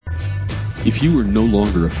If you were no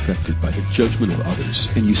longer affected by the judgment of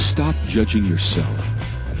others and you stopped judging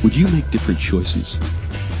yourself, would you make different choices?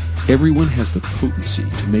 Everyone has the potency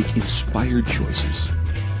to make inspired choices.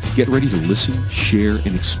 Get ready to listen, share,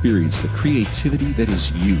 and experience the creativity that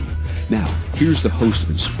is you. Now, here's the host of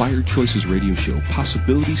Inspired Choices Radio Show,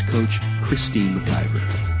 Possibilities Coach, Christine McIver.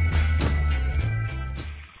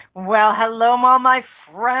 Well, hello, all my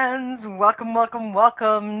friends. Welcome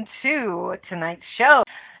to tonight's show,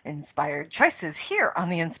 Inspired Choices, here on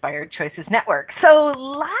the Inspired Choices Network. So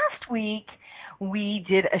last week, we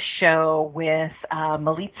did a show with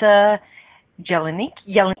Milica Jelenic.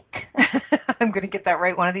 I'm going to get that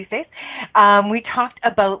right one of these days. We talked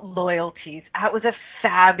about loyalties. It was a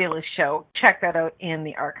fabulous show. Check that out in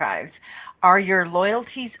the archives. Are your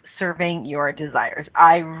loyalties serving your desires?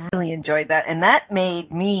 I really enjoyed that, and that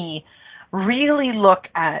made me really look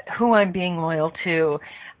at who I'm being loyal to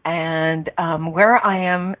and where I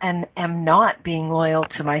am and am not being loyal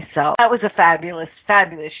to myself. That was a fabulous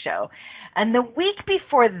show. And the week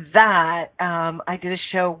before that, I did a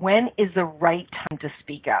show, When is the Right Time to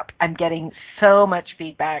Speak Up? I'm getting so much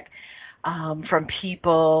feedback from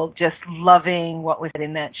people just loving what was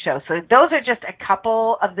in that show. So those are just a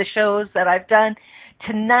couple of the shows that I've done.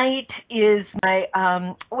 Tonight is my,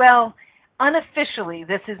 unofficially,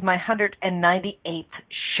 this is my 198th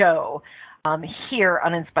show here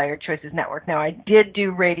on Inspired Choices Network. Now, I did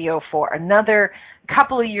do radio for another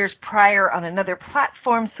couple of years prior on another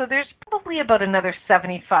platform, so there's probably about another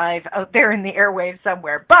 75 out there in the airwaves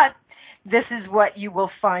somewhere. But this is what you will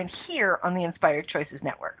find here on the Inspired Choices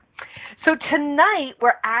Network. So tonight,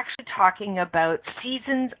 we're actually talking about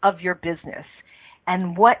seasons of your business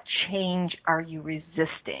and what change are you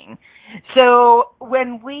resisting. So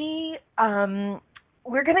when we're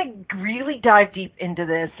going to really dive deep into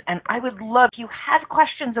this, and I would love, if you have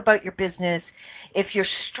questions about your business, if you're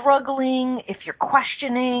struggling, if you're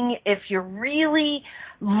questioning, if you're really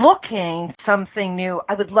looking something new,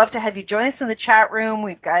 I would love to have you join us in the chat room.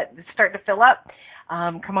 It's starting to fill up.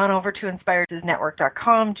 Come on over to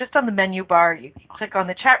inspirednetwork.com. Just on the menu bar, you can click on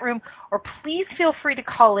the chat room, or please feel free to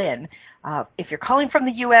call in. If you're calling from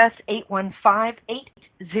the U.S.,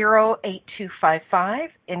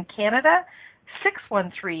 815-880-8255. In Canada,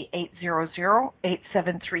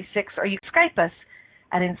 613-800-8736, or you Skype us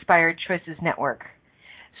at Inspired Choices Network.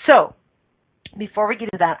 So, before we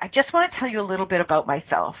get to that, I just want to tell you a little bit about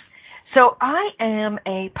myself. So, I am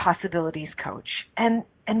a possibilities coach, and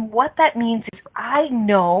what that means is I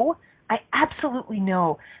absolutely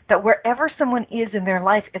know that wherever someone is in their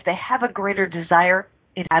life, if they have a greater desire,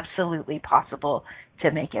 it's absolutely possible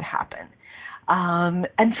to make it happen.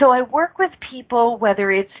 And so I work with people,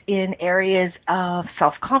 whether it's in areas of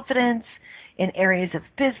self-confidence, in areas of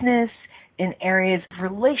business, in areas of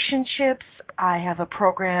relationships. I have a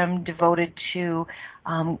program devoted to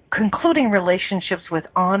concluding relationships with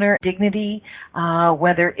honor, dignity,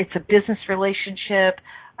 whether it's a business relationship,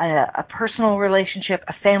 a personal relationship,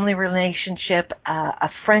 a family relationship, a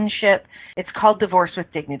friendship. It's called Divorce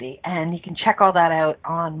with Dignity, and you can check all that out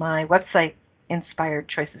on my website,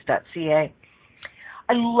 inspiredchoices.ca.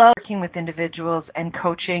 I love working with individuals and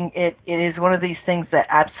coaching. It is one of these things that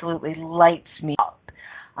absolutely lights me up.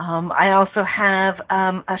 I also have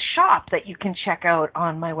a shop that you can check out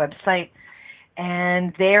on my website,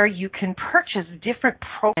 and there you can purchase different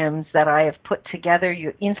programs that I have put together.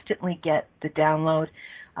 You instantly get the download,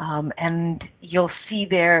 and you'll see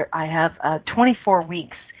there I have 24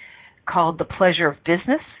 weeks called The Pleasure of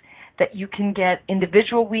Business that you can get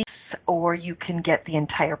individual weeks, or you can get the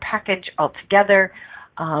entire package altogether.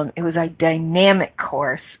 It was a dynamic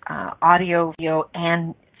course, audio, video,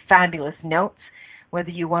 and fabulous notes.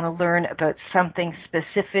 Whether you want to learn about something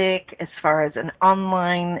specific as far as an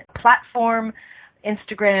online platform,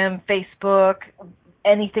 Instagram, Facebook,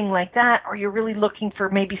 anything like that, or you're really looking for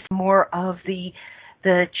maybe some more of the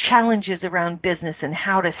challenges around business and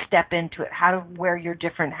how to step into it, how to wear your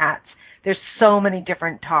different hats. There's so many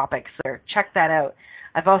different topics there. Check that out.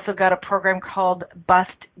 I've also got a program called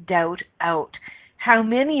Bust Doubt Out. How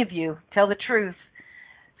many of you, tell the truth,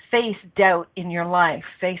 face doubt in your life,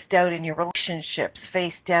 face doubt in your relationships,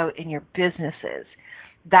 face doubt in your businesses?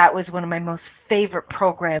 That was one of my most favorite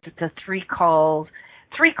programs. It's a three calls,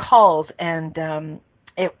 and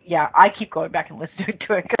I keep going back and listening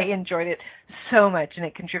to it because I enjoyed it so much, and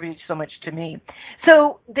it contributed so much to me.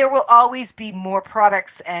 So there will always be more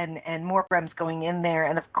products and more programs going in there,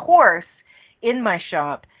 and of course, in my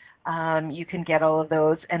shop, you can get all of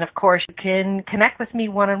those. And, of course, you can connect with me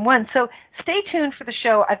one-on-one. So stay tuned for the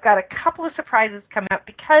show. I've got a couple of surprises coming up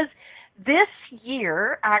because this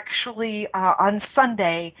year, actually, on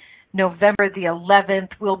Sunday, November the 11th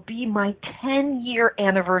will be my 10-year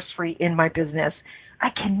anniversary in my business. I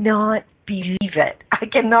cannot believe it. I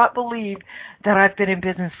cannot believe that I've been in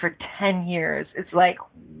business for 10 years. It's like,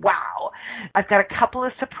 wow. I've got a couple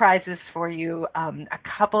of surprises for you, a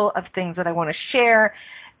couple of things that I want to share,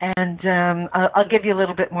 and I'll give you a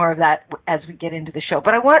little bit more of that as we get into the show.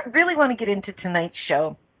 But I really want to get into tonight's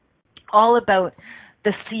show, all about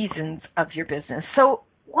the seasons of your business. So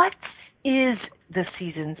what is the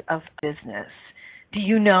seasons of business? Do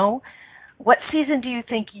you know? What season do you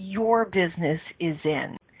think your business is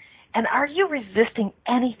in? And are you resisting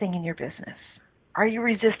anything in your business? Are you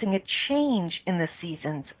resisting a change in the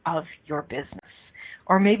seasons of your business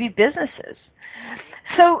or maybe businesses?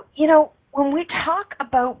 So, when we talk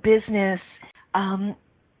about business,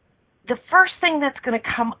 the first thing that's going to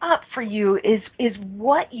come up for you is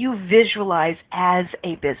what you visualize as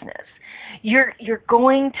a business. You're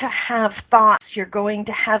going to have thoughts, you're going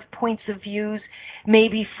to have points of views,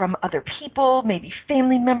 maybe from other people, maybe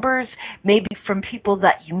family members, maybe from people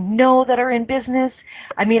that you know that are in business.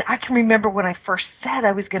 I mean, I can remember when I first said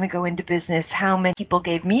I was going to go into business, how many people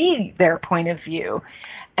gave me their point of view.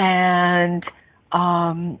 And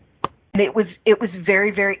it was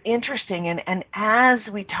very, very interesting. And as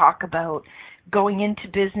we talk about going into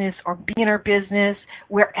business or being in our business,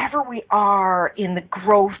 wherever we are in the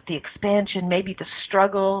growth, the expansion, maybe the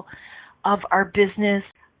struggle of our business,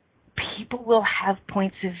 people will have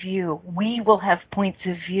points of view. We will have points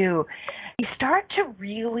of view. We start to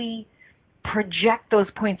really project those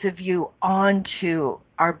points of view onto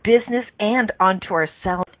our business and onto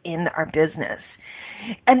ourselves in our business.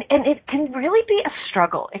 And it can really be a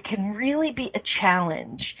struggle. It can really be a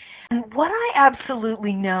challenge. And what I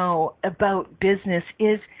absolutely know about business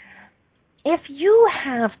is if you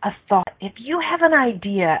have a thought, if you have an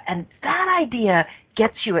idea, and that idea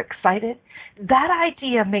gets you excited, that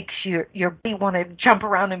idea makes you want to jump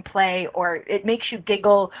around and play, or it makes you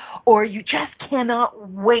giggle, or you just cannot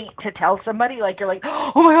wait to tell somebody, like you're like,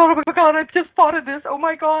 oh my God, I've just thought of this. Oh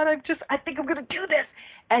my God, I think I'm going to do this.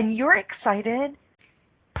 And you're excited.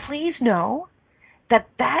 Please know that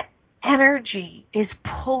energy is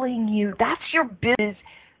pulling you. That's your business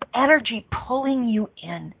energy pulling you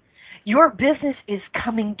in. Your business is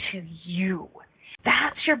coming to you.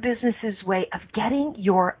 That's your business's way of getting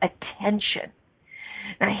your attention.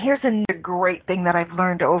 Now, here's another great thing that I've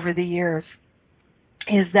learned over the years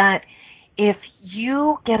is that if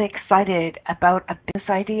you get excited about a business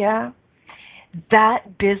idea,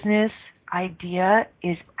 that business idea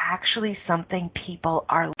is actually something people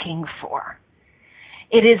are looking for.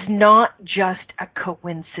 It is not just a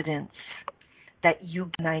coincidence that you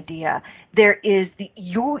get an idea. There is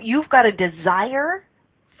you've got a desire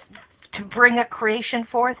to bring a creation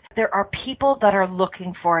forth. There are people that are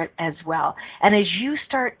looking for it as well. And as you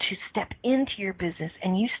start to step into your business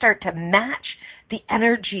and you start to match the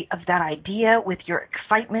energy of that idea with your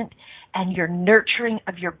excitement and your nurturing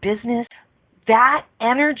of your business, that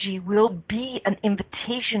energy will be an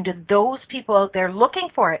invitation to those people out there looking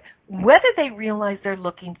for it, whether they realize they're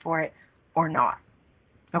looking for it or not.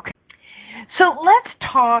 Okay. So let's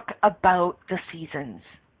talk about the seasons.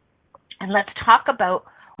 And let's talk about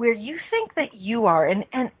where you think that you are. And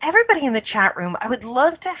everybody in the chat room, I would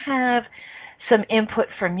love to have some input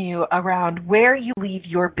from you around where you believe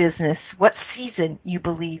your business, what season you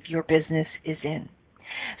believe your business is in.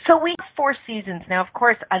 So we have 4 seasons. Now, of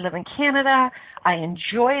course, I live in Canada. I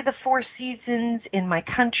enjoy the 4 seasons in my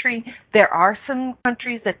country. There are some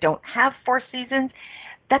countries that don't have 4 seasons.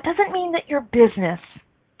 That doesn't mean that your business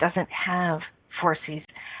doesn't have 4 seasons,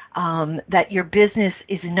 that your business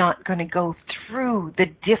is not going to go through the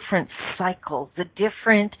different cycles, the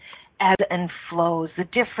different ebbs and flows, the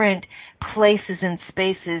different places and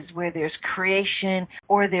spaces where there's creation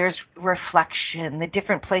or there's reflection, the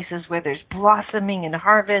different places where there's blossoming and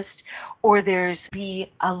harvest, or there's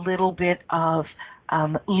be a little bit of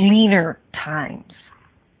leaner times.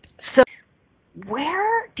 So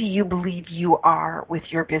where do you believe you are with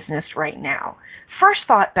your business right now? First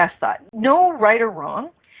thought, best thought. No right or wrong.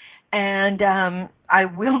 And I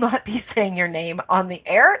will not be saying your name on the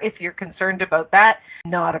air. If you're concerned about that,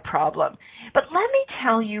 not a problem. But let me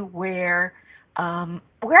tell you where a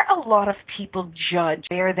lot of people judge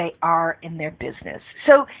where they are in their business.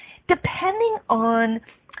 So depending on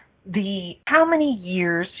how many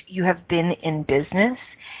years you have been in business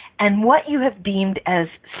and what you have deemed as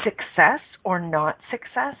success or not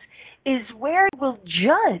success is where you will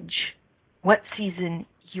judge what season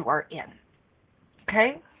you are in.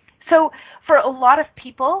 Okay? So for a lot of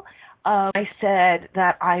people, I said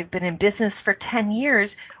that I've been in business for 10 years.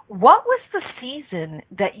 What was the season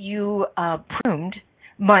that you pruned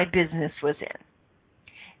my business was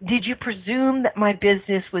in? Did you presume that my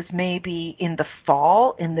business was maybe in the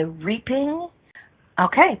fall, in the reaping?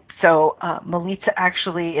 Okay, so Melissa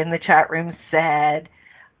actually in the chat room said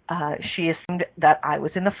she assumed that I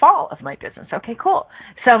was in the fall of my business. Okay, cool.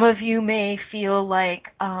 Some of you may feel like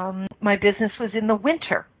my business was in the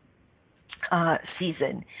winter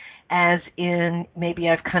season, as in maybe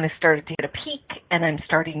I've kind of started to hit a peak and I'm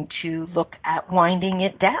starting to look at winding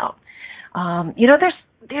it down.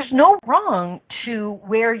 There's no wrong to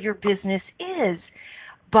where your business is,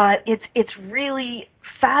 but it's really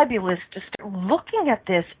fabulous to start looking at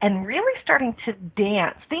this and really starting to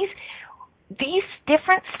dance. These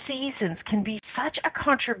different seasons can be such a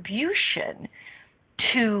contribution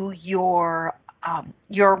to your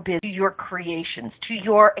business, to your creations, to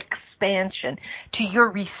your expansion, to your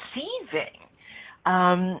receiving,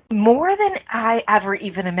 more than I ever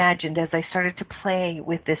even imagined. As I started to play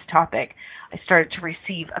with this topic, I started to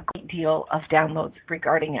receive a great deal of downloads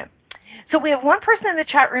regarding it. So we have one person in the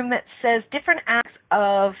chat room that says different acts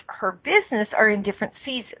of her business are in different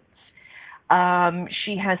seasons.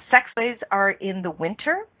 She has sex plays are in the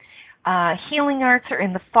winter, healing arts are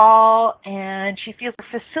in the fall, and she feels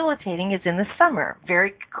her facilitating is in the summer.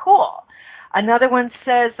 Very cool. Another one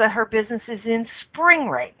says that her business is in spring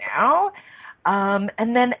right now,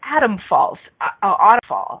 and then autumn fall.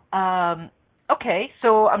 Okay,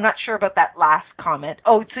 so I'm not sure about that last comment.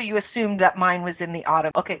 Oh, so you assumed that mine was in the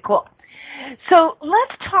autumn. Okay, cool. So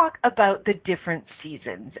let's talk about the different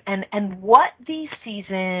seasons and what these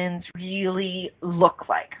seasons really look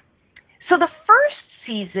like. So the first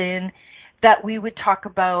season that we would talk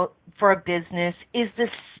about for a business is the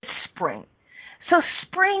spring. So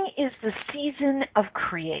spring is the season of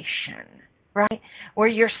creation, right? Where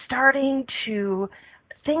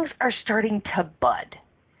things are starting to bud.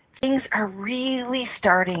 Things are really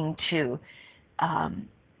starting to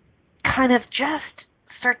kind of just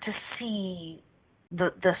start to see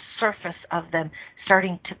the surface of them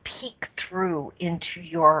starting to peek through into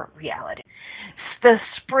your reality. The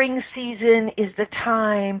spring season is the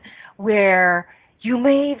time where you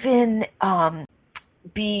may even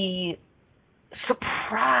be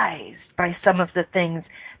surprised by some of the things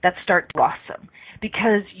that start to blossom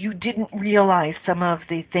because you didn't realize some of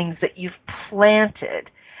the things that you've planted.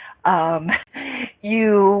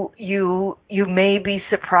 You may be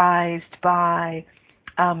surprised by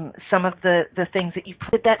some of the things that you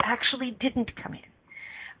put that actually didn't come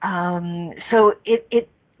in. So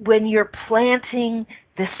when you're planting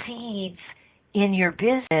the seeds in your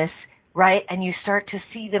business, right, and you start to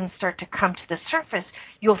see them start to come to the surface,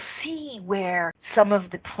 you'll see where some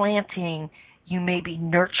of the planting you may be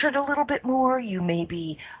nurtured a little bit more, you may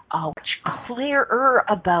be much clearer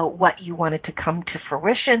about what you wanted to come to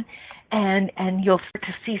fruition, and you'll start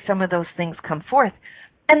to see some of those things come forth.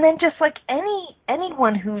 And then just like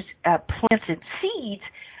anyone who's planted seeds,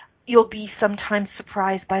 you'll be sometimes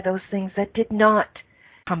surprised by those things that did not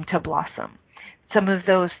come to blossom. Some of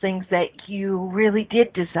those things that you really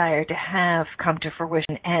did desire to have come to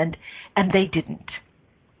fruition, and they didn't.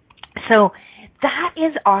 So that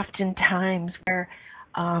is oftentimes where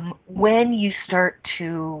when you start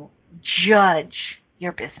to judge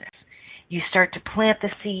your business, you start to plant the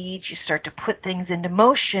seeds, you start to put things into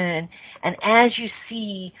motion, and as you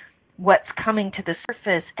see what's coming to the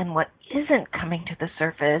surface and what isn't coming to the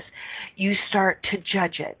surface, you start to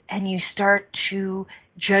judge it, and you start to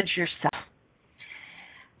judge yourself.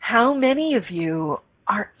 How many of you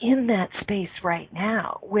are in that space right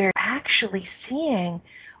now where you're actually seeing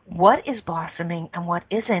what is blossoming and what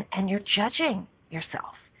isn't, and you're judging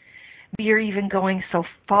yourself? Maybe you're even going so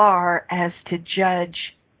far as to judge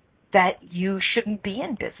that you shouldn't be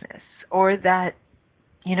in business, or that,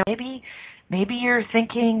 maybe you're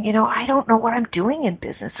thinking, I don't know what I'm doing in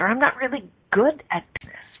business, or I'm not really good at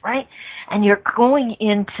business, right? And you're going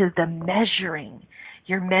into the measuring.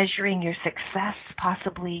 You're measuring your success,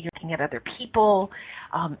 possibly you're looking at other people,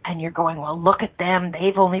 and you're going, well, look at them.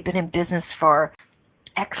 They've only been in business for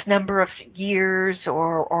X number of years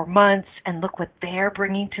or months, and look what they're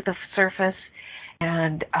bringing to the surface.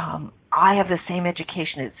 And I have the same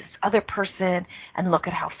education as this other person, and look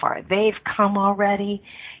at how far they've come already.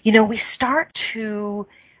 We start to,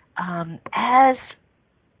 as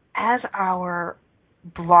our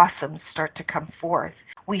blossoms start to come forth,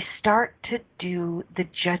 we start to do the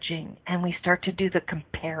judging, and we start to do the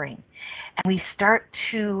comparing, and we start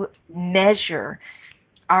to measure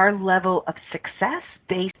our level of success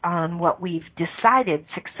based on what we've decided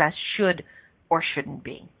success should or shouldn't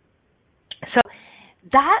be. So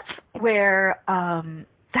that's where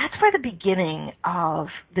the beginning of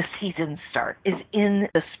the seasons start, is in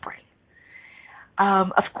the spring.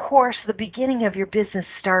 Of course, the beginning of your business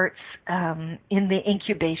starts in the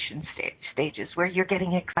incubation stages where you're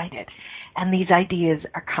getting excited and these ideas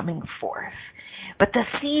are coming forth. But the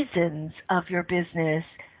seasons of your business,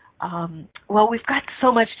 well, we've got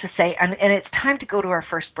so much to say, and it's time to go to our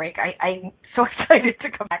first break. I'm so excited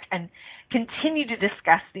to come back and continue to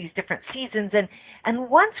discuss these different seasons. And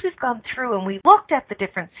once we've gone through and we've looked at the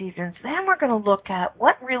different seasons, then we're going to look at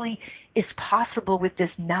what really is possible with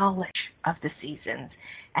this knowledge of the seasons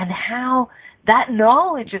and how that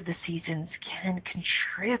knowledge of the seasons can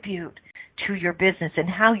contribute to your business and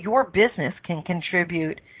how your business can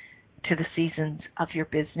contribute to the seasons of your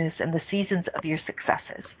business and the seasons of your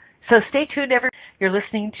successes. So stay tuned, everyone. You're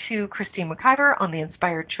listening to Christine McIver on the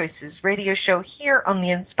Inspired Choices radio show here on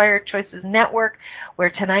the Inspired Choices Network,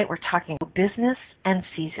 where tonight we're talking about business and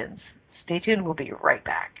seasons. Stay tuned. We'll be right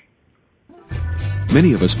back.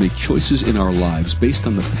 Many of us make choices in our lives based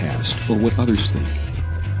on the past or what others think.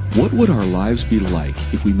 What would our lives be like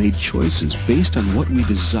if we made choices based on what we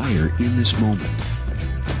desire in this moment?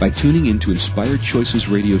 By tuning in to Inspired Choices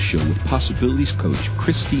radio show with Possibilities Coach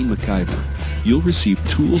Christine McIver, you'll receive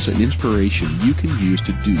tools and inspiration you can use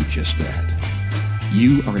to do just that.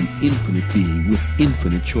 You are an infinite being with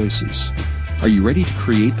infinite choices. Are you ready to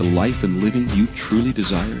create the life and living you truly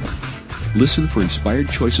desire? Listen for Inspired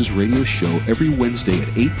Choices radio show every Wednesday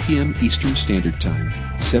at 8 p.m. Eastern Standard Time,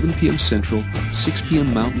 7 p.m. Central, 6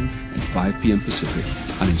 p.m. Mountain, and 5 p.m. Pacific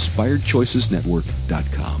on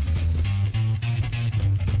InspiredChoicesNetwork.com.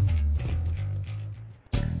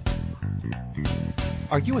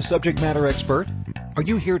 Are you a subject matter expert? Are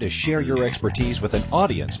you here to share your expertise with an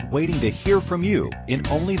audience waiting to hear from you in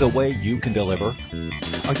only the way you can deliver?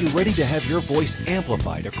 Are you ready to have your voice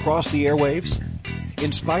amplified across the airwaves?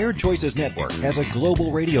 Inspired Choices Network has a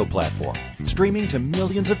global radio platform streaming to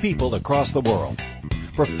millions of people across the world.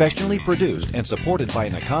 Professionally produced and supported by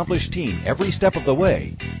an accomplished team every step of the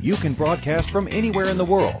way, you can broadcast from anywhere in the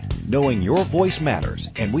world, knowing your voice matters,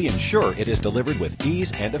 and we ensure it is delivered with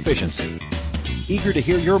ease and efficiency. Eager to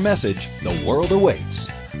hear your message, the world awaits.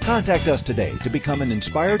 Contact us today to become an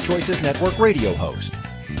Inspired Choices Network radio host.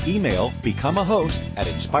 Email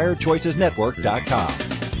becomeahost@inspiredchoicesnetwork.com.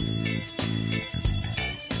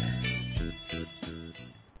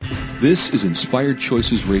 This is Inspired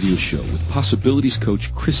Choices Radio Show with Possibilities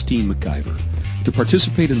Coach Christine McIver. To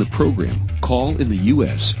participate in the program, call in the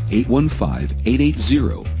U.S.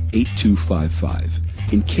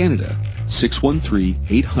 815-880-8255. In Canada,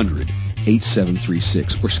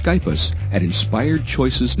 613-800-8736 or Skype us at Inspired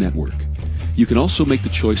Choices Network. You can also make the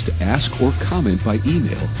choice to ask or comment by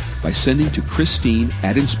email by sending to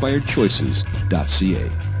Christine@inspiredchoices.ca.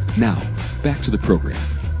 Now, back to the program.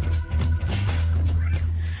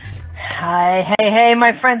 Hi, hey,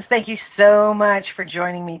 my friends. Thank you so much for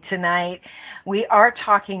joining me tonight. We are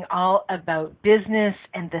talking all about business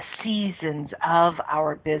and the seasons of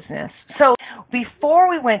our business. So before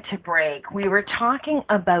we went to break, we were talking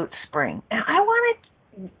about spring. And I want to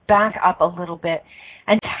back up a little bit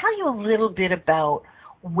and tell you a little bit about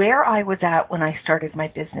where I was at when I started my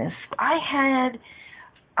business. I had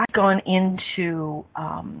gone into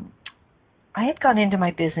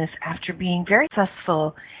my business after being very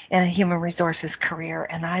successful in a human resources career,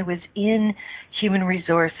 and I was in human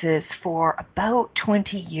resources for about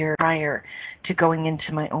 20 years prior to going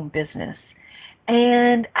into my own business.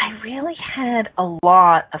 And I really had a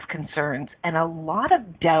lot of concerns and a lot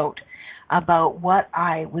of doubt about what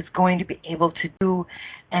I was going to be able to do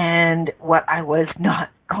and what I was not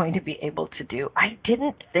going to be able to do. I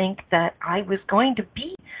didn't think that I was going to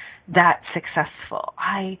be that successful.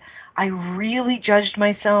 I really judged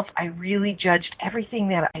myself. I really judged everything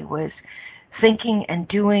that I was thinking and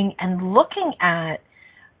doing and looking at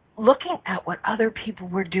what other people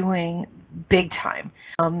were doing big time.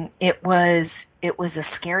 It was a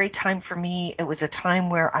scary time for me. It was a time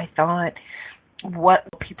where I thought, what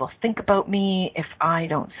will people think about me if I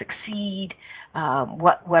don't succeed?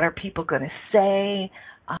 What are people going to say?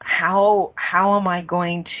 How am I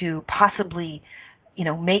going to possibly,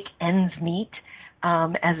 make ends meet?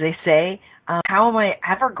 As they say, how am I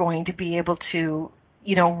ever going to be able to,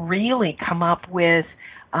 really come up with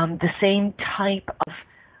the same type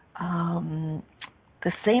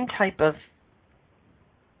of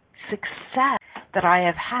success that I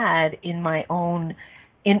have had in my own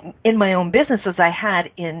business as I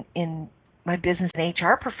had in my business and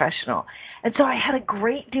HR professional. And so I had a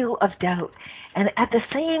great deal of doubt. And at the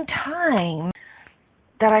same time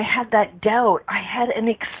that I had that doubt, I had an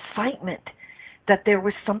excitement that there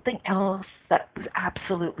was something else that was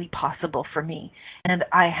absolutely possible for me. And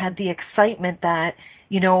I had the excitement that,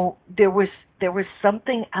 there was There was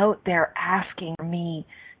something out there asking for me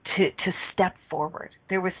to step forward.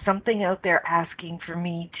 There was something out there asking for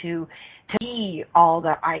me to be all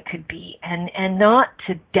that I could be and not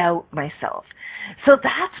to doubt myself. So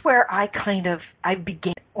that's where I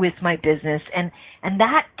began with my business, and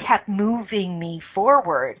that kept moving me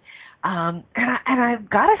forward. And I've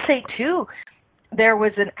got to say too, there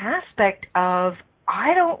was an aspect of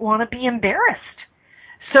I don't want to be embarrassed.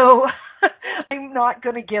 So I'm not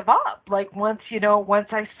going to give up. Like once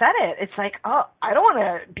I said it, it's like, oh, I don't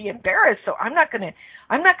want to be embarrassed, so I'm not going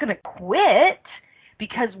to quit,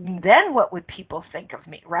 because then what would people think of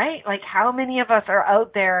me, right? Like how many of us are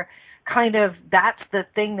out there that's the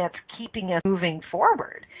thing that's keeping us moving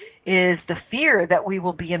forward, is the fear that we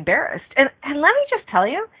will be embarrassed. And let me just tell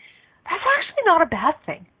you, that's actually not a bad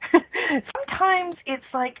thing. Sometimes it's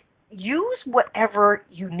like, use whatever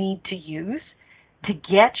you need to use to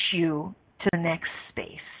get you to the next space.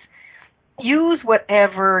 Use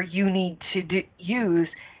whatever you need to use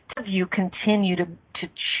to you continue to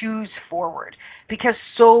choose forward. Because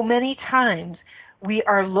so many times we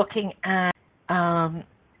are looking at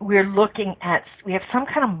we have some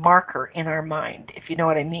kind of marker in our mind, if you know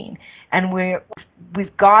what I mean. And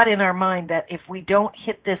we've got in our mind that if we don't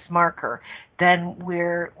hit this marker, then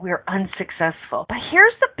we're unsuccessful. But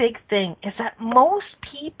here's the big thing, is that most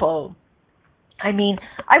people, I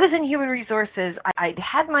was in human resources. I'd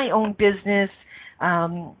had my own business,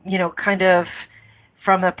 kind of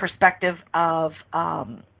from a perspective of,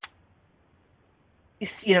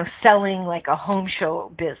 selling like a home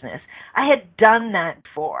show business. I had done that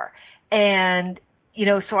before. And,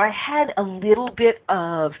 so I had a little bit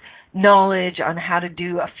of knowledge on how to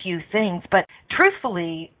do a few things. But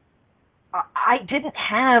truthfully, I didn't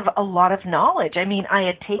have a lot of knowledge. I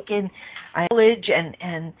had taken college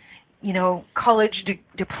and college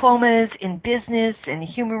diplomas in business and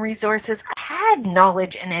human resources. I had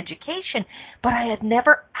knowledge and education, but I had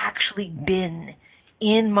never actually been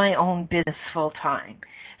in my own business full time.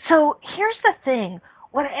 So here's the thing,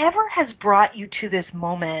 whatever has brought you to this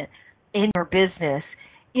moment in your business,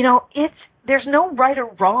 there's no right or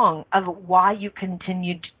wrong of why you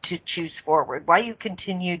continued to choose forward, why you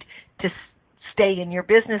continued to stay in your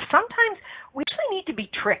business. Sometimes we actually need to be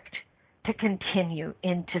tricked to continue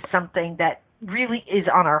into something that really is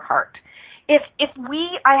on our heart. I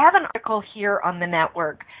have an article here on the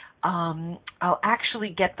network. I'll actually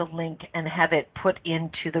get the link and have it put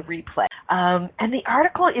into the replay. And the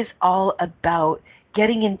article is all about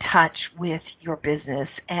getting in touch with your business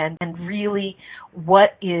and really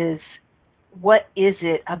what is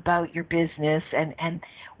it about your business and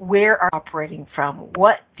where are you operating from?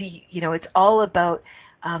 It's all about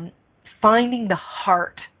finding the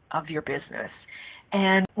heart of your business.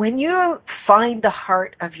 And when you find the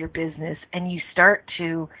heart of your business and you start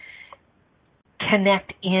to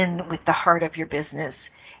connect in with the heart of your business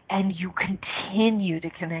and you continue to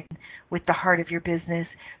connect with the heart of your business,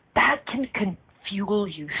 that can fuel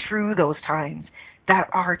you through those times that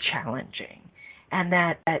are challenging and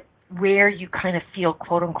that where you kind of feel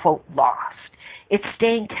quote unquote lost. It's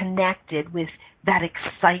staying connected with that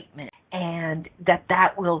excitement, and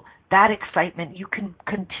that excitement, you can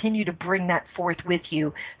continue to bring that forth with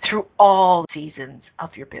you through all seasons of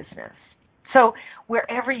your business. So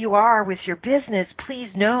wherever you are with your business, please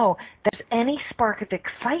know that there's any spark of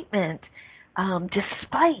excitement,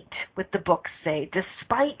 despite what the books say,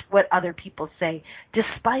 despite what other people say,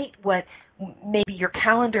 despite what maybe your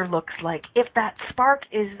calendar looks like. If that spark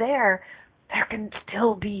is there can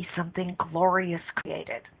still be something glorious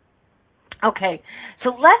created. Okay, so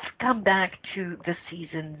let's come back to the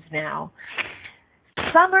seasons now.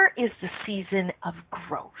 Summer is the season of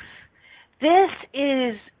growth. This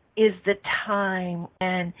is the time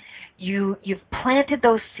when you've planted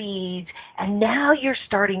those seeds and now you're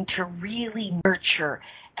starting to really nurture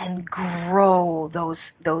and grow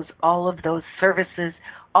all of those services,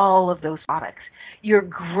 all of those products. You're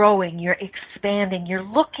growing, you're expanding, you're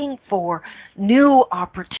looking for new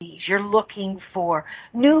opportunities, you're looking for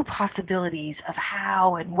new possibilities of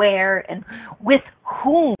how and where and with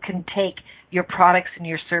whom can take your products and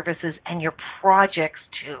your services and your projects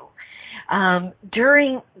to.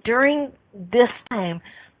 During this time,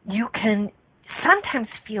 you can sometimes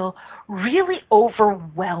feel really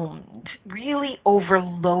overwhelmed, really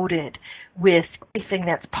overloaded with everything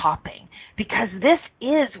that's popping, because this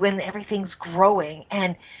is when everything's growing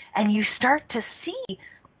and you start to see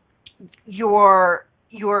your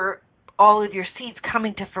all of your seeds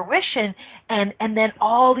coming to fruition and then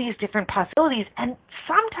all these different possibilities. And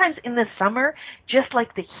sometimes in the summer, just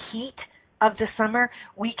like the heat of the summer,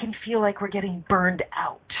 we can feel like we're getting burned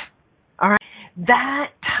out. All right.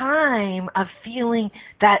 that time of feeling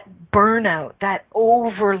that burnout, that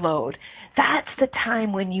overload, that's the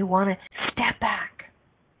time when you want to step back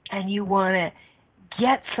and you want to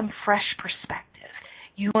get some fresh perspective.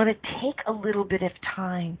 You want to take a little bit of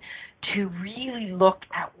time to really look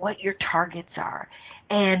at what your targets are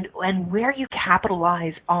and where you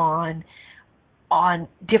capitalize on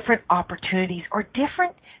different opportunities or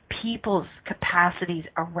different people's capacities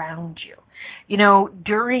around you. You know,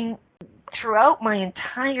 throughout my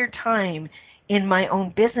entire time in my own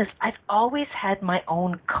business, I've always had my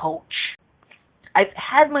own coach.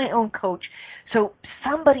 So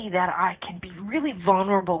somebody that I can be really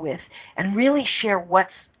vulnerable with and really share what's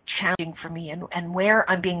challenging for me and where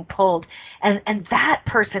I'm being pulled. And that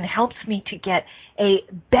person helps me to get a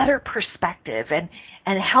better perspective and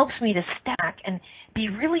helps me to step back and be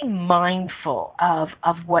really mindful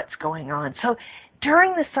of what's going on. So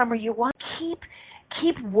during the summer, you want to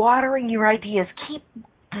keep watering your ideas, keep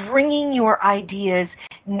bringing your ideas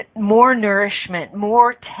more nourishment,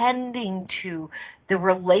 more tending to the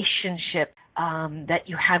relationship that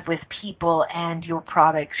you have with people and your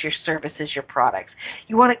products, your services, your products.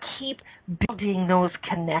 You want to keep building those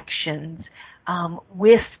connections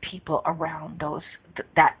with people around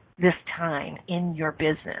this time in your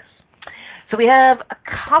business. So we have a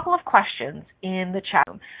couple of questions in the chat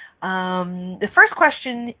room. The first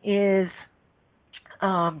question is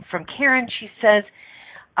from Karen. She says,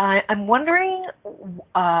 I'm wondering,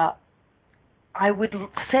 I would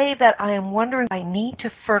say that I am wondering if I need to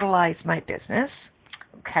fertilize my business.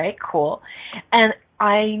 Okay, cool. And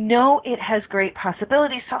I know it has great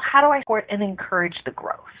possibilities, so how do I support and encourage the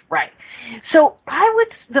growth? Right. So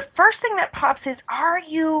the first thing that pops is, are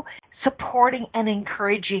you supporting and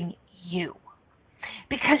encouraging you?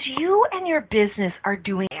 Because you and your business are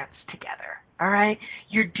doing a dance together, all right?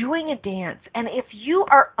 You're doing a dance. And if you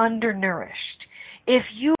are undernourished, if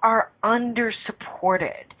you are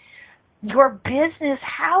under-supported, your business,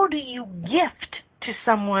 how do you gift to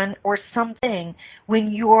someone or something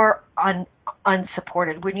when you're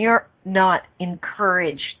unsupported, when you're not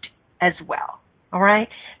encouraged as well, all right?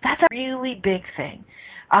 That's a really big thing.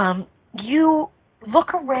 You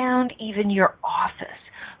look around even your office.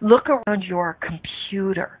 Look around your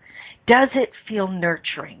computer. Does it feel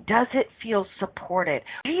nurturing? Does it feel supported?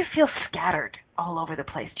 Do you feel scattered all over the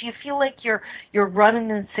place? Do you feel like you're running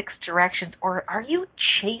in 6 directions, or are you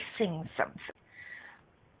chasing something?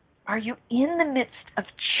 Are you in the midst of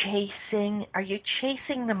chasing? Are you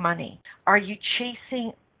chasing the money? Are you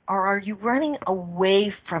chasing, or are you running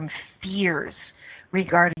away from fears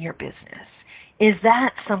regarding your business? Is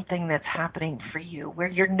that something that's happening for you where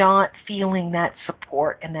you're not feeling that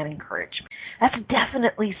support and that encouragement? That's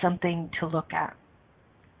definitely something to look at.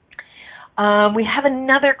 We have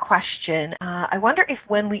another question. I wonder if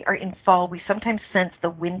when we are in fall, we sometimes sense the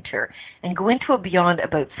winter and go into a beyond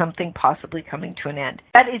about something possibly coming to an end.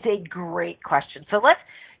 That is a great question. So let's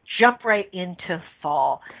jump right into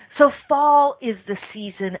fall. So fall is the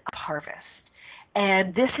season of harvest.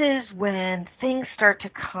 And this is when things start to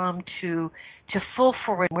come to full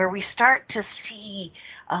forward, where we start to see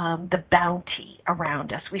the bounty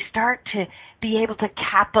around us. We start to be able to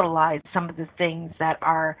capitalize some of the things that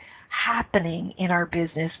are happening in our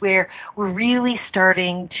business, where we're really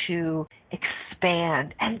starting to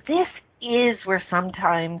expand. And this is where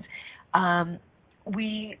sometimes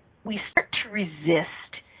we start to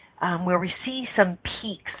resist, where we see some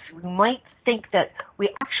peaks. We might think that we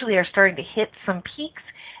actually are starting to hit some peaks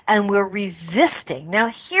and we're resisting. Now,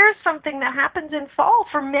 here's something that happens in fall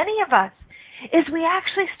for many of us, is we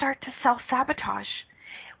actually start to self-sabotage.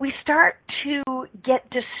 We start to get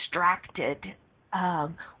distracted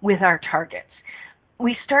with our targets.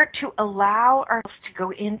 We start to allow ourselves to go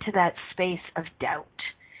into that space of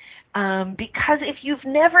doubt. Because if you've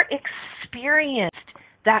never experienced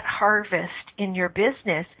that harvest in your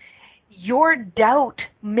business, your doubt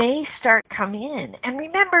may start to come in. And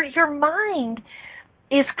remember, your mind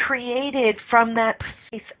is created from that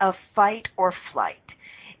place of fight or flight.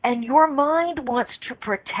 And your mind wants to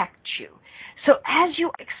protect you. So as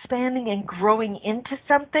you're expanding and growing into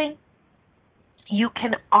something, you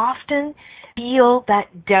can often feel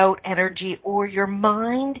that doubt energy or your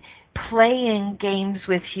mind playing games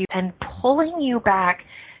with you and pulling you back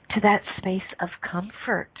to that space of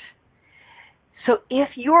comfort. So if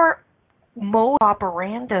your mode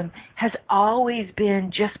operandum has always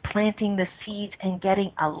been just planting the seeds and getting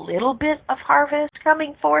a little bit of harvest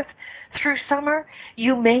coming forth through summer,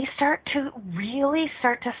 you may start to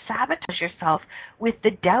sabotage yourself with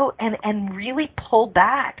the doubt and really pull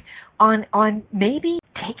back on maybe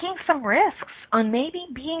taking some risks, on maybe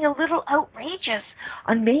being a little outrageous,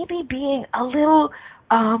 on maybe being a little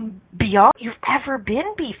beyond you've ever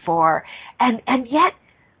been before. And yet,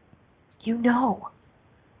 you'll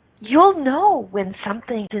know when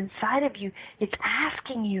something inside of you is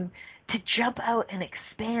asking you to jump out and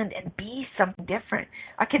expand and be something different.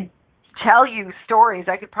 I can tell you stories.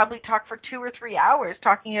 I could probably talk for 2 or 3 hours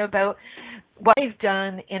talking about what I've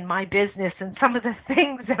done in my business and some of the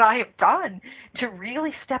things that I have done to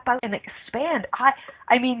really step out and expand.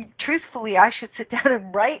 I mean, truthfully, I should sit down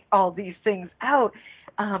and write all these things out.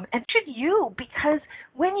 And should you, because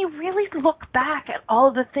when you really look back at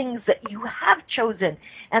all the things that you have chosen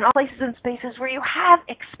and all places and spaces where you have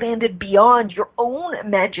expanded beyond your own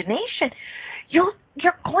imagination, you're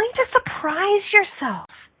going to surprise yourself.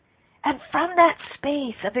 And from that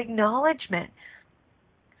space of acknowledgement,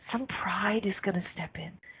 some pride is going to step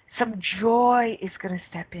in. Some joy is going to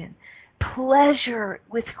step in. Pleasure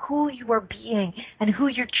with who you are being and who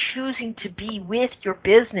you're choosing to be with your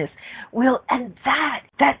business will, and that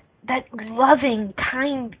loving,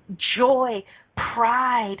 kind joy,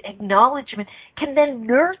 pride, acknowledgement can then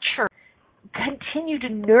continue to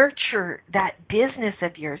nurture that business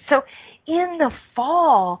of yours. So in the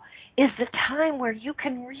fall is the time where you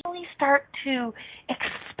can really start to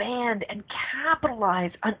expand and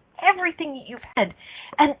capitalize on everything that you've had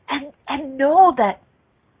and know that,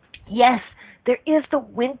 yes, there is the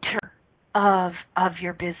winter of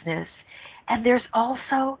your business, and there's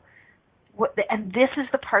also and this is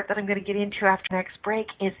the part that I'm going to get into after the next break,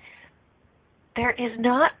 is there is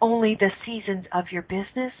not only the seasons of your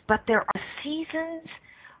business, but there are seasons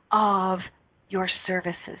of your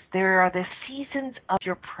services. There are the seasons of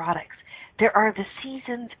your products. There are the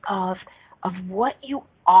seasons of what you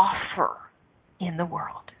offer in the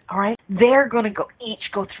world. All right? They're going to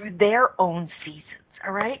each go through their own seasons.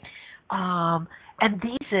 All right? And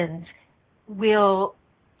these seasons will,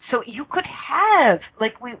 so you could have,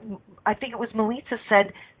 I think it was Melissa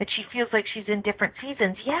said that she feels like she's in different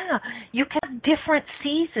seasons. Yeah, you can have different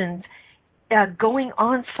seasons going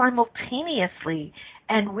on simultaneously.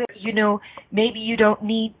 And maybe you don't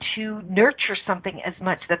need to nurture something as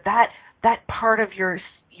much. That part of your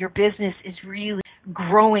business is really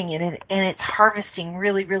growing and it's harvesting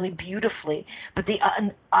really, really beautifully. But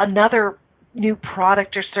another new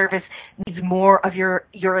product or service needs more of your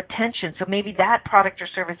attention. So maybe that product or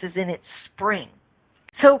service is in its spring.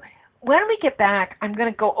 So when we get back, I'm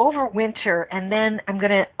going to go over winter, and then I'm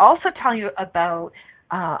going to also tell you about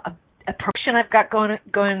a promotion I've got going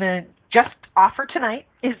to just offer tonight.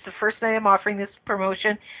 Is the first night I'm offering this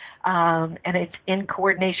promotion, and it's in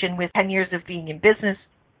coordination with 10 years of being in business.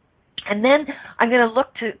 And then I'm going to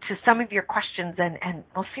look to some of your questions, and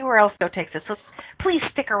we'll see where else it takes us. So please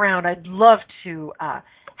stick around. I'd love to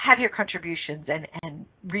have your contributions and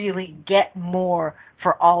really get more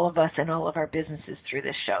for all of us and all of our businesses through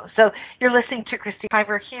this show. So you're listening to Christine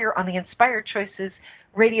McIver here on the Inspired Choices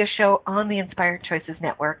radio show on the Inspired Choices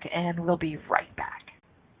Network, and we'll be right back.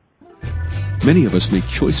 Many of us make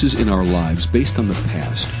choices in our lives based on the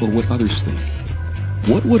past or what others think.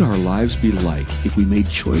 What would our lives be like if we made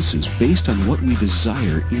choices based on what we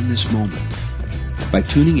desire in this moment? By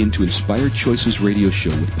tuning into Inspired Choices radio show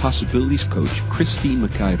with Possibilities Coach Christine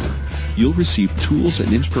McIver, you'll receive tools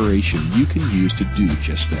and inspiration you can use to do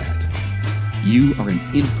just that. You are an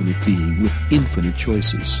infinite being with infinite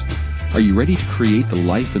choices. Are you ready to create the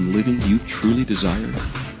life and living you truly desire?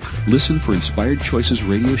 Listen for Inspired Choices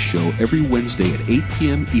radio show every Wednesday at 8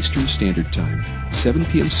 p.m. Eastern Standard Time, 7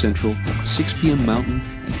 p.m. Central, 6 p.m. Mountain,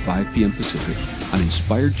 and 5 p.m. Pacific on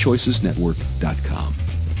InspiredChoicesNetwork.com.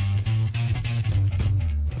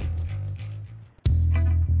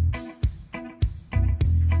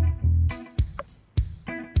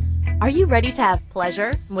 Are you ready to have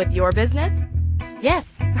pleasure with your business?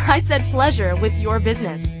 Yes, I said pleasure with your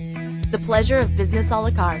business. The Pleasure of Business a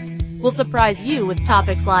la carte will surprise you with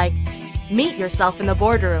topics like meet yourself in the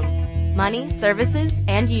boardroom, money, services,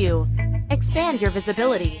 and you. Expand your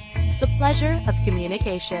visibility. The pleasure of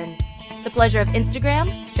communication. The pleasure of Instagram,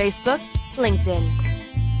 Facebook,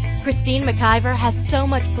 LinkedIn. Christine McIver has so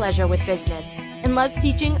much pleasure with business and loves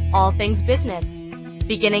teaching all things business.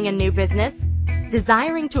 Beginning a new business?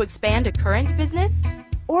 Desiring to expand a current business?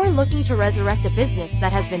 Or looking to resurrect a business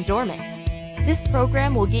that has been dormant? This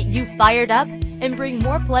program will get you fired up and bring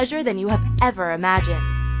more pleasure than you have ever imagined.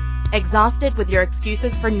 Exhausted with your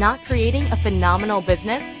excuses for not creating a phenomenal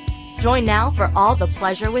business? Join now for all the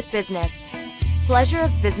pleasure with business. Pleasure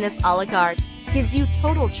of Business a la carte gives you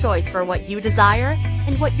total choice for what you desire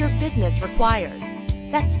and what your business requires.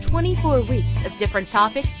 That's 24 weeks of different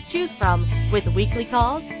topics to choose from with weekly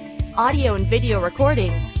calls, audio and video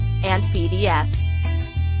recordings, and PDFs.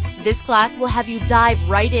 This class will have you dive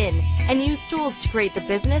right in and use tools to create the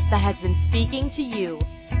business that has been speaking to you.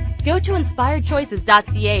 Go to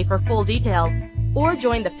inspiredchoices.ca for full details or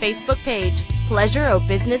join the Facebook page, Pleasure o'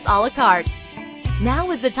 Business a la carte.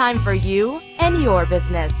 Now is the time for you and your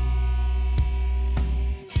business.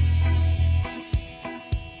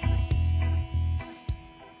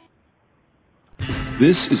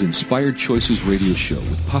 This is Inspired Choices Radio Show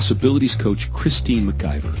with Possibilities Coach Christine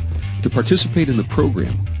McIver. To participate in the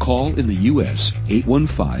program, call in the U.S.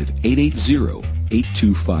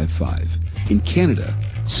 815-880-8255. In Canada,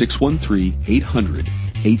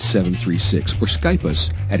 613-800-8736 or Skype us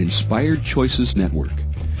at Inspired Choices Network.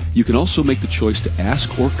 You can also make the choice to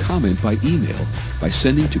ask or comment by email by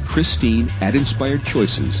sending to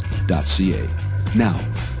Christine@inspiredchoices.ca. Now,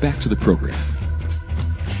 back to the program.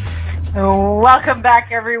 Welcome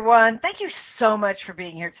back, everyone. Thank you so much for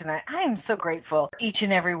being here tonight. I am so grateful for each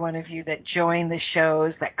and every one of you that join the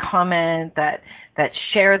shows, that comment, that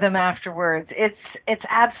share them afterwards. It's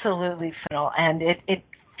absolutely phenomenal, and it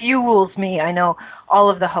fuels me. I know all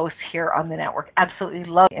of the hosts here on the network absolutely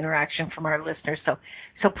love interaction from our listeners. So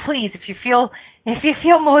please, if you feel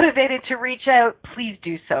motivated to reach out, please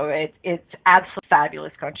do so. It's absolutely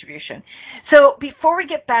fabulous contribution. So before we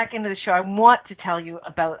get back into the show, I want to tell you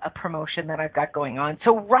about a promotion that I've got going on.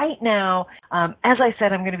 So right now, as I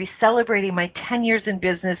said, I'm going to be celebrating my 10 years in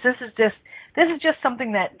business. This is just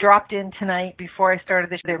something that dropped in tonight before I started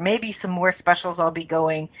this. There may be some more specials I'll be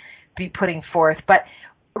putting forth, but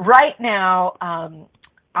right now,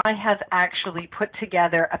 I have actually put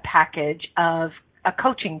together a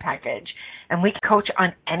coaching package, and we can coach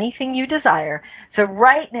on anything you desire. So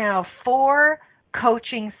right now, 4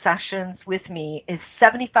 coaching sessions with me is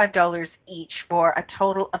 $75 each for a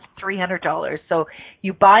total of $300. So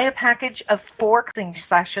you buy a package of 4 coaching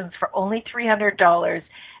sessions for only $300,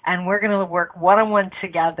 and we're going to work one-on-one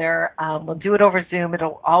together. We'll do it over Zoom.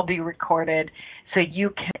 It'll all be recorded, so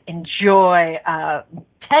you can enjoy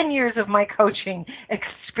 10 years of my coaching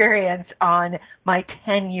experience on my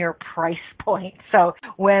 10-year price point. So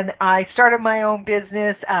when I started my own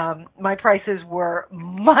business, my prices were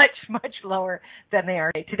much, much lower than they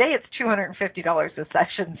are today. Today it's $250 a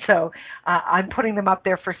session, so I'm putting them up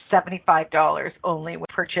there for $75 only when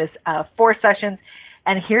you purchase 4 sessions.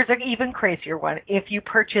 And here's an even crazier one. If you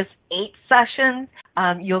purchase 8 sessions,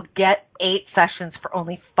 you'll get 8 sessions for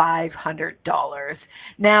only $500.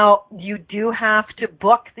 Now, you do have to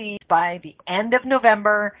book these by the end of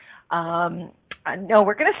November. No,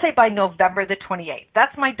 we're going to say by November the 28th.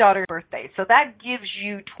 That's my daughter's birthday. So that gives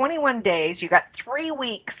you 21 days. You got 3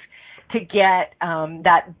 weeks to get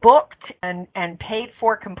that booked and paid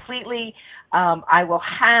for completely. I will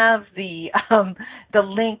have the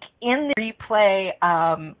link in the replay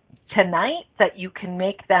tonight that you can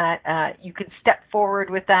make that. You can step forward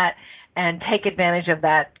with that and take advantage of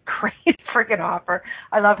that crazy freaking offer.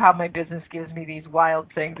 I love how my business gives me these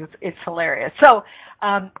wild things. It's hilarious. So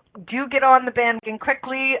do get on the bandwagon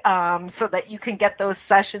quickly so that you can get those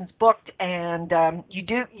sessions booked. And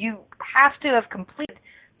you have to have completed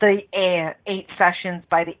the 8 sessions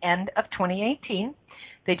by the end of 2018.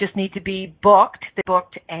 They just need to be booked,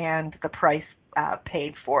 and the price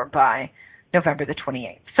paid for by November the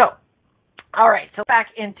 28th. So, all right, so back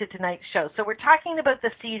into tonight's show. So we're talking about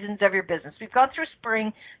the seasons of your business. We've gone through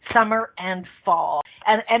spring, summer, and fall.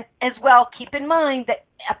 And as well, keep in mind that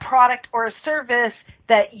a product or a service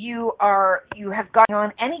that you have got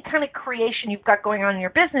on, any kind of creation you've got going on in your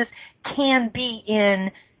business can be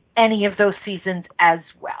in any of those seasons as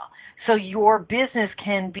well. So your business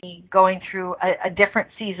can be going through a different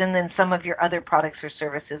season than some of your other products or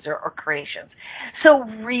services or creations. So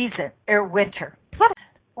winter,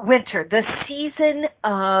 the season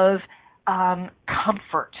of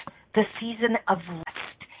comfort, the season of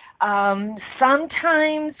rest.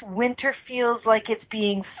 Sometimes winter feels like it's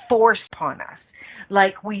being forced upon us.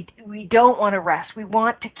 Like we don't want to rest. We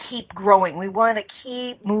want to keep growing. We want to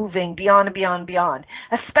keep moving beyond and beyond and beyond,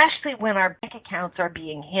 especially when our bank accounts are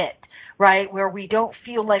being hit, right, where we don't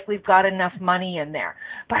feel like we've got enough money in there.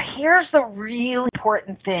 But here's the really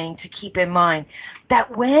important thing to keep in mind,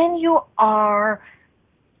 that when you are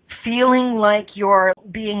feeling like you're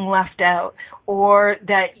being left out or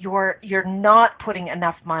that you're not putting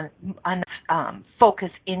enough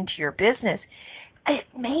focus into your business, it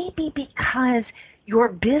may be because your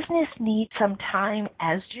business needs some time,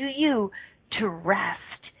 as do you, to rest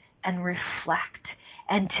and reflect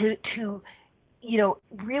and to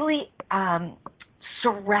really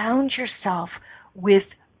surround yourself with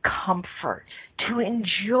comfort, to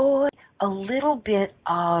enjoy a little bit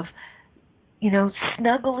of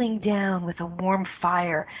snuggling down with a warm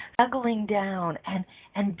fire, snuggling down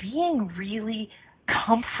and being really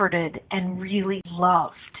comforted and really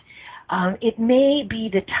loved. It may be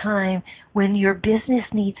the time when your business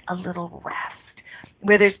needs a little rest,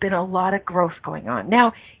 where there's been a lot of growth going on.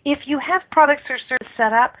 Now, if you have products or services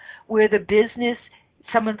set up where the business,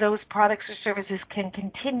 some of those products or services can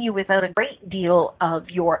continue without a great deal of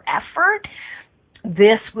your effort,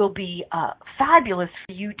 this will be fabulous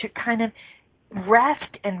for you to kind of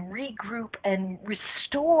rest and regroup and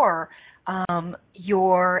restore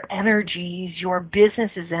your energies, your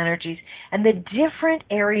business's energies, and the different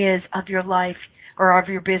areas of your life or of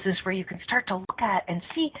your business where you can start to look at and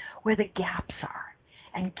see where the gaps are.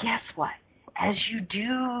 And guess what? As you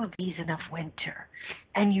do these enough winter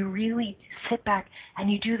and you really sit back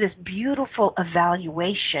and you do this beautiful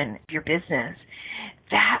evaluation of your business,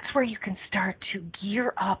 that's where you can start to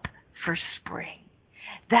gear up for spring.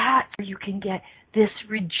 That's where you can get this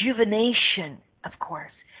rejuvenation, of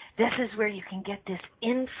course. This is where you can get this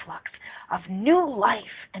influx of new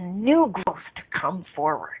life and new growth to come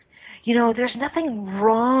forward. There's nothing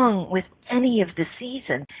wrong with any of the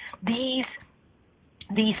seasons.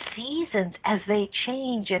 These seasons, as they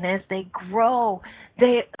change and as they grow,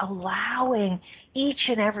 they're allowing each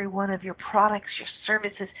and every one of your products, your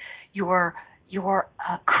services, your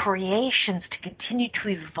creations to continue to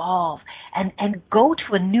evolve and go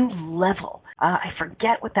to a new level. I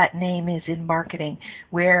forget what that name is in marketing,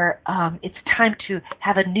 where it's time to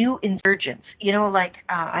have a new insurgence.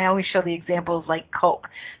 I always show the example of like Coke.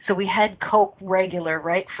 So we had Coke regular,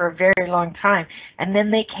 right, for a very long time, and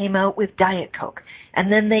then they came out with Diet Coke,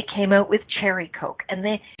 and then they came out with Cherry Coke,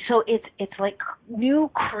 so it's like new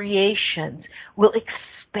creations will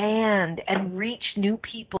expand and reach new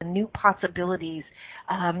people and new possibilities,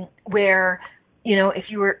 where if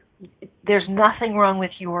you were, there's nothing wrong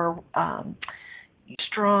with your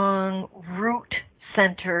strong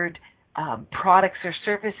root-centered products or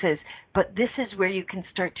services, but this is where you can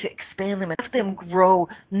start to expand them and have them grow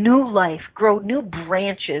new life, grow new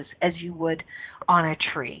branches as you would on a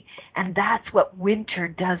tree. And that's what winter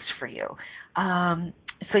does for you.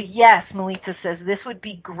 So yes, Melita says this would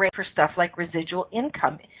be great for stuff like residual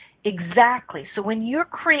income. Exactly. So when you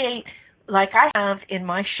create, like I have in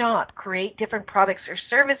my shop, create different products or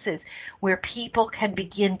services where people can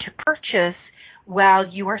begin to purchase while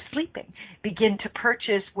you are sleeping, begin to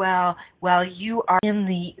purchase while you are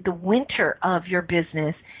in the winter of your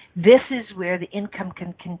business, this is where the income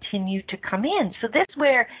can continue to come in. So this is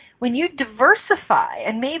where when you diversify,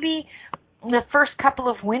 and maybe the first couple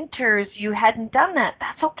of winters you hadn't done that,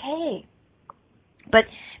 that's okay. But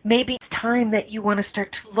maybe it's time that you want to start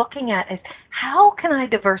looking at is, how can I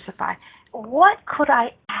diversify? What could I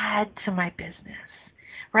add to my business?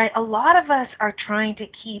 Right? A lot of us are trying to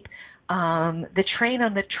keep the train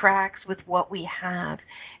on the tracks with what we have.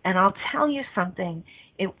 And I'll tell you something,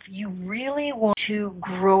 if you really want to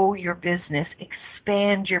grow your business,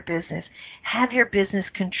 expand your business, have your business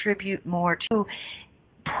contribute more to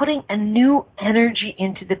putting a new energy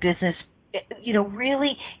into the business,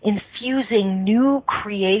 really infusing new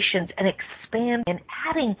creations and expanding and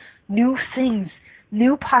adding new things,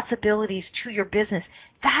 new possibilities to your business,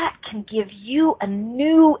 that can give you a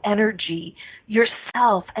new energy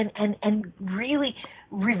yourself and really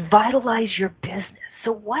revitalize your business.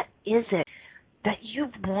 So what is it that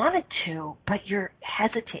you've wanted to, but you're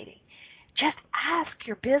hesitating? Just ask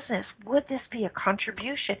your business, would this be a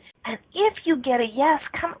contribution? And if you get a yes,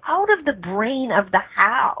 come out of the brain of the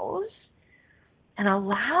house and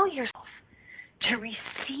allow yourself to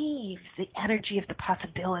receive the energy of the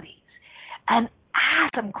possibilities and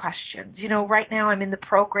ask some questions. Right now I'm in the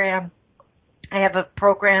program. I have a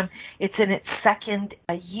program. It's in its second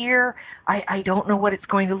year. I don't know what it's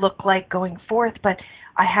going to look like going forth, but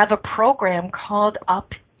I have a program called Up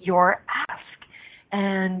Your Ask.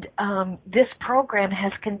 And this program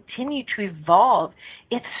has continued to evolve.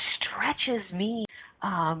 It stretches me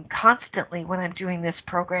constantly when I'm doing this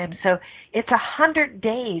program. So it's 100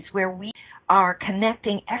 days where we are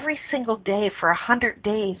connecting every single day for 100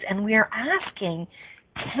 days, and we are asking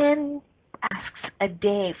 10 asks a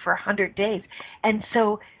day for 100 days. And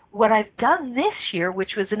so what I've done this year,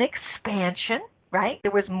 which was an expansion, right?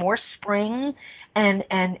 There was more spring and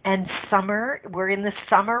summer. We're in the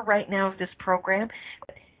summer right now of this program.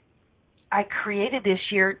 I created this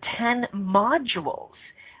year 10 modules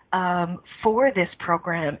for this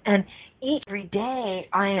program, and every day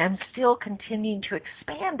I am still continuing to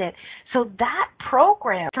expand it. So that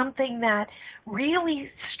program is something that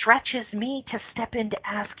really stretches me to step into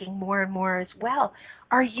asking more and more as well.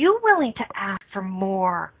 Are you willing to ask for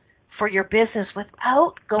more for your business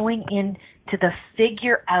without going into the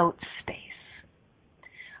figure out space?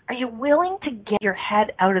 Are you willing to get your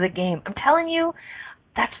head out of the game? I'm telling you,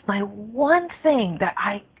 that's my one thing that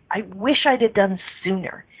I wish I'd have done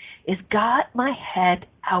sooner, is got my head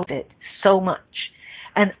out of it so much.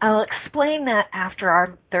 And I'll explain that after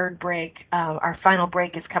our third break. Our final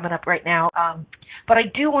break is coming up right now. But I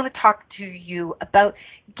do want to talk to you about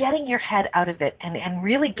getting your head out of it and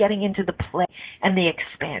really getting into the play and the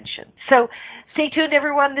expansion. So stay tuned,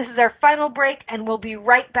 everyone. This is our final break, and we'll be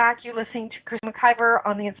right back. You're listening to Chris McIver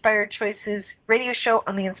on the Inspired Choices radio show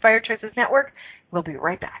on the Inspired Choices Network. We'll be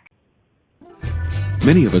right back.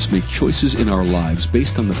 Many of us make choices in our lives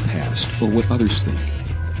based on the past or what others think.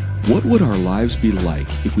 What would our lives be like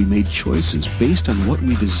if we made choices based on what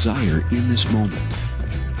we desire in this moment?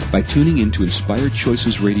 By tuning in to Inspired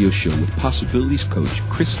Choices radio show with Possibilities Coach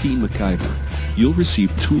Christine McIver, you'll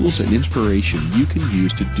receive tools and inspiration you can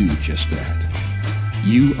use to do just that.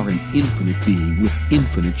 You are an infinite being with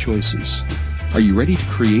infinite choices. Are you ready to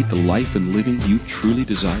create the life and living you truly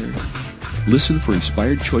desire? Listen for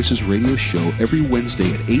Inspired Choices radio show every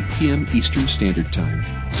Wednesday at 8 p.m. Eastern Standard Time,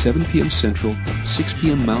 7 p.m. Central, 6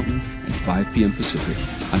 p.m. Mountain, and 5 p.m. Pacific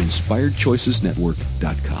on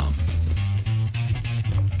InspiredChoicesNetwork.com.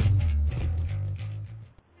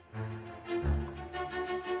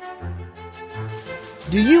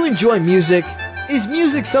 Do you enjoy music? Is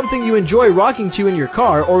music something you enjoy rocking to in your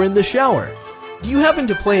car or in the shower? Do you happen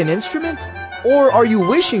to play an instrument? Or are you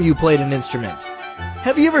wishing you played an instrument?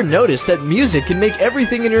 Have you ever noticed that music can make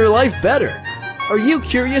everything in your life better? Are you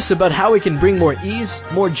curious about how it can bring more ease,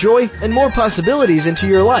 more joy, and more possibilities into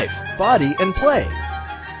your life, body, and play?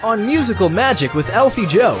 On Musical Magic with Alfie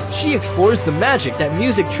Joe, she explores the magic that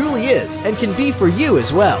music truly is and can be for you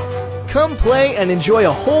as well. Come play and enjoy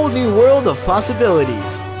a whole new world of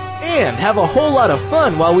possibilities. And have a whole lot of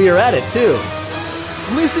fun while we are at it too.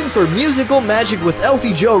 Listen for Musical Magic with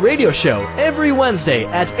Alfie Joe radio show every Wednesday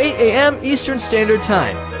at 8 a.m. Eastern Standard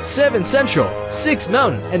Time, 7 Central, 6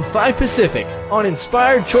 Mountain, and 5 Pacific on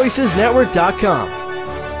InspiredChoicesNetwork.com.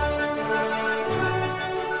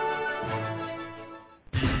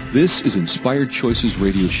 This is Inspired Choices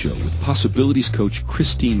radio show with Possibilities Coach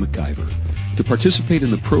Christine McIver. To participate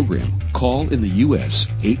in the program, call in the U.S.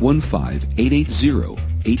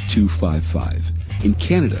 815-880-8255. In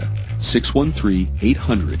Canada,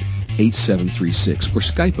 613-800-8736, or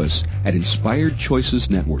Skype us at Inspired Choices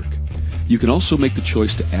Network. You can also make the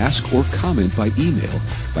choice to ask or comment by email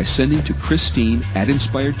by sending to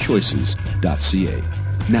Christine@InspiredChoices.ca.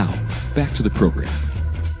 Now, back to the program.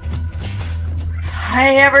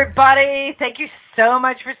 Hi, everybody. Thank you so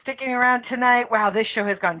much for sticking around tonight. Wow, this show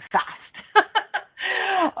has gone fast.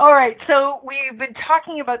 All right, so we've been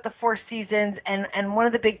talking about the 4 seasons, and one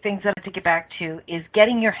of the big things that I have to get back to is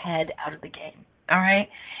getting your head out of the game, all right?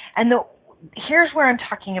 And here's where I'm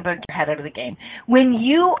talking about your head out of the game. When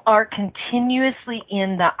you are continuously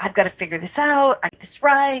in the, I've got to figure this out, I get this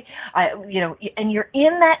right, and you're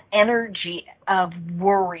in that energy of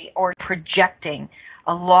worry or projecting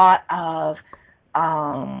a lot of,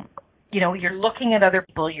 you're looking at other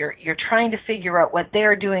people, you're trying to figure out what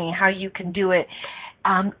they're doing, how you can do it.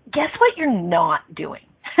 Guess what you're not doing?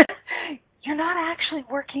 You're not actually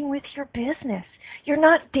working with your business. You're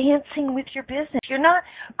not dancing with your business. You're not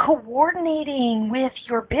coordinating with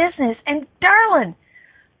your business. And darling,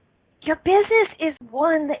 your business is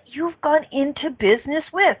one that you've gone into business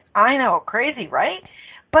with. I know, crazy, right?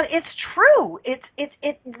 But it's true. It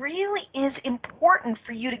really is important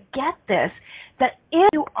for you to get this, that if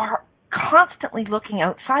you are constantly looking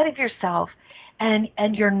outside of yourself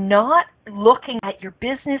and you're not looking at your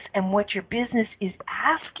business and what your business is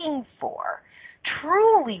asking for,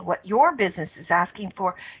 truly what your business is asking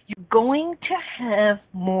for, you're going to have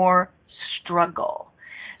more struggle.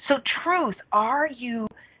 So truth, are you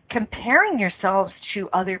comparing yourselves to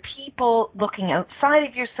other people, looking outside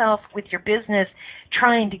of yourself with your business,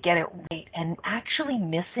 trying to get it right, and actually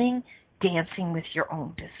missing dancing with your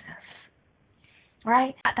own business?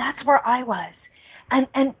 Right? That's where I was.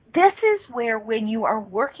 And this is where, when you are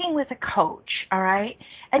working with a coach, all right,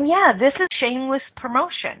 and yeah, this is shameless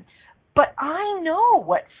promotion, but I know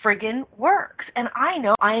what friggin' works, and I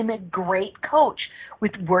know I am a great coach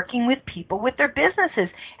with working with people with their businesses.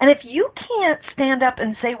 And if you can't stand up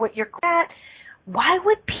and say what you're good at, why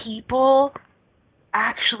would people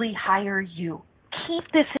actually hire you?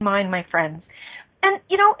 Keep this in mind, my friends. And,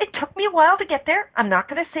 it took me a while to get there. I'm not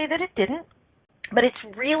going to say that it didn't. But it's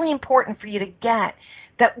really important for you to get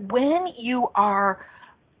that when you're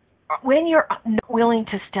willing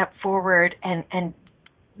to step forward and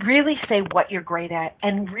really say what you're great at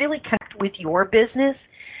and really connect with your business,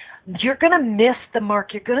 You're going to miss the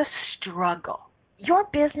mark. You're going to struggle. Your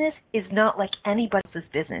business is not like anybody else's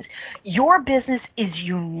business. Your business is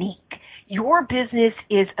unique. Your business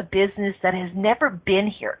is a business that has never been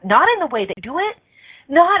here. Not in the way that you do it,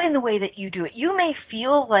 not in the way that you do it. You may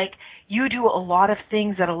feel like you do a lot of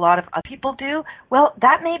things that a lot of other people do. Well,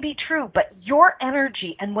 that may be true, but your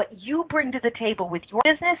energy and what you bring to the table with your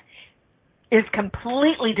business is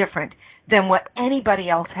completely different than what anybody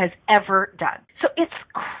else has ever done. So it's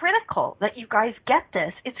critical that you guys get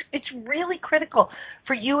this. It's really critical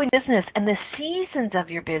for you in business and the seasons of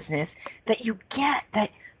your business that you get that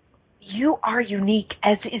you are unique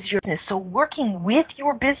as is your business. So working with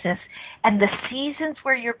your business and the seasons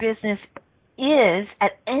where your business is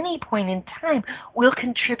at any point in time will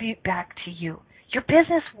contribute back to you. Your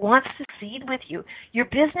business wants to succeed with you. Your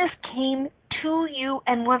business came to you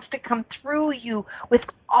and wants to come through you with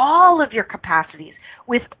all of your capacities,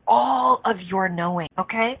 with all of your knowing,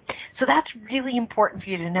 okay? So that's really important for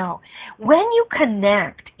you to know. When you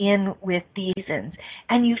connect in with the seasons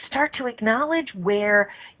and you start to acknowledge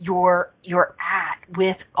where you're at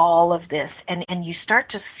with all of this and you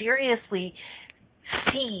start to seriously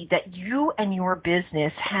see that you and your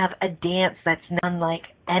business have a dance that's none like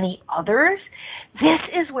any others, this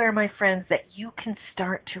is where, my friends, that you can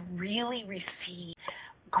start to really receive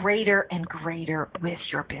greater and greater with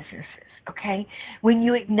your businesses, okay? When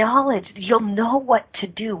you acknowledge, you'll know what to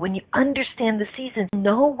do. When you understand the seasons,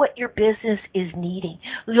 know what your business is needing.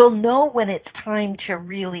 You'll know when it's time to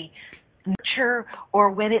really nurture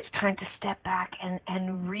or when it's time to step back and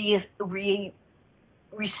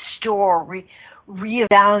restore,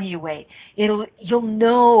 reevaluate. You'll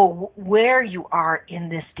know where you are in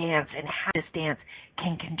this dance and how this dance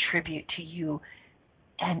can contribute to you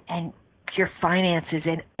and your finances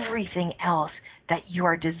and everything else that you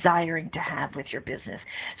are desiring to have with your business.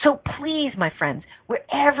 So please, my friends,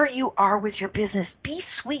 wherever you are with your business, be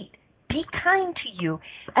sweet. Be kind to you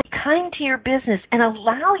and kind to your business and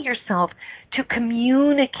allow yourself to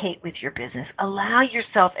communicate with your business. Allow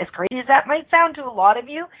yourself, as crazy as that might sound to a lot of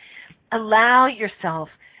you, allow yourself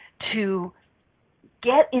to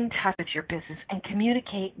get in touch with your business and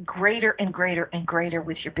communicate greater and greater and greater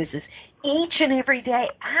with your business each and every day,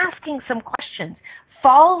 asking some questions,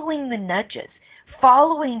 following the nudges,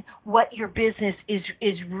 following what your business is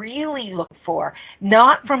really looking for,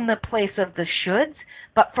 not from the place of the shoulds,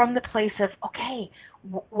 but from the place of, okay,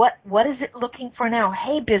 what is it looking for now?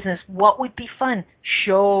 Hey, business, what would be fun?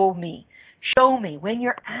 Show me. Show me. When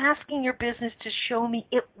you're asking your business to show me,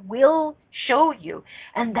 it will show you.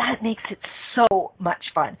 And that makes it so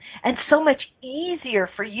much fun and so much easier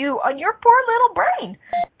for you on your poor little brain.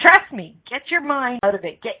 Trust me, get your mind out of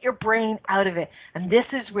it. Get your brain out of it. And this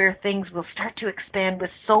is where things will start to expand with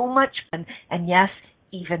so much fun and, yes,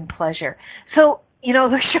 even pleasure. So, you know,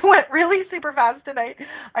 the show went really super fast tonight.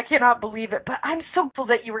 I cannot believe it. But I'm so grateful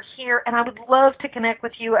that you were here, and I would love to connect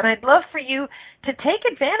with you, and I'd love for you to take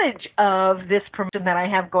advantage of this promotion that I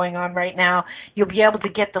have going on right now. You'll be able to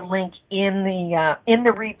get the link in the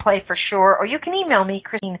replay for sure, or you can email me,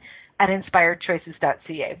 Christine, at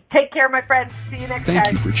inspiredchoices.ca. Take care, my friends. See you next time.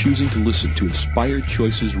 Thank you for choosing to listen to Inspired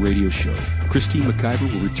Choices Radio Show. Christine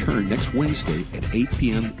McIver will return next Wednesday at 8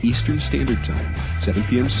 p.m. Eastern Standard Time, 7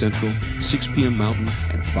 p.m. Central, 6 p.m. Mountain,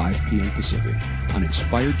 and 5 p.m. Pacific on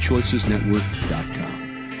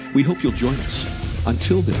InspiredChoicesNetwork.com. We hope you'll join us.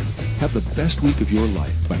 Until then, have the best week of your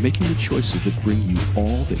life by making the choices that bring you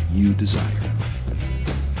all that you desire.